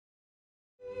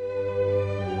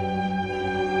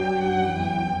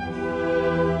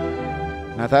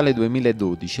Natale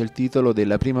 2012 è il titolo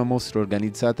della prima mostra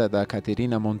organizzata da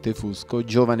Caterina Montefusco,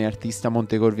 giovane artista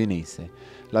montecorvinese.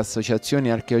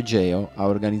 L'associazione Archeogeo ha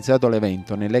organizzato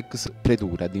l'evento nell'ex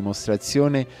pretura a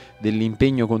dimostrazione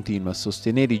dell'impegno continuo a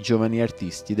sostenere i giovani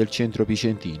artisti del centro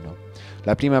picentino.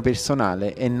 La prima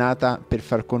personale è nata per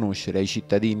far conoscere ai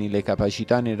cittadini le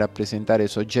capacità nel rappresentare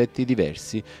soggetti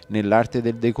diversi nell'arte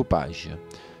del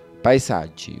decoupage.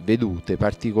 Paesaggi, vedute,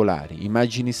 particolari,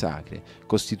 immagini sacre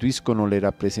costituiscono le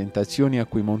rappresentazioni a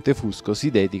cui Montefusco si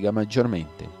dedica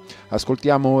maggiormente.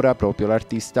 Ascoltiamo ora proprio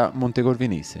l'artista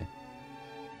montecorvinese.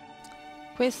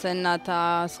 Questa è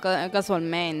nata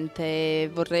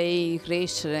casualmente, vorrei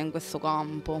crescere in questo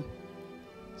campo.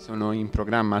 Sono in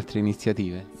programma altre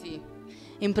iniziative? Sì.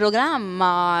 In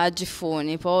programma a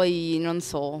Giffoni, poi non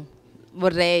so,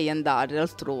 vorrei andare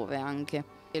altrove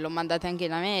anche. E l'ho mandata anche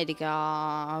in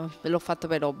America, l'ho fatto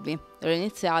per hobby, l'ho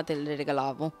iniziata e le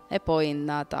regalavo. E poi è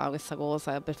nata questa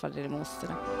cosa per fare le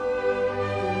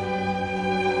mostre.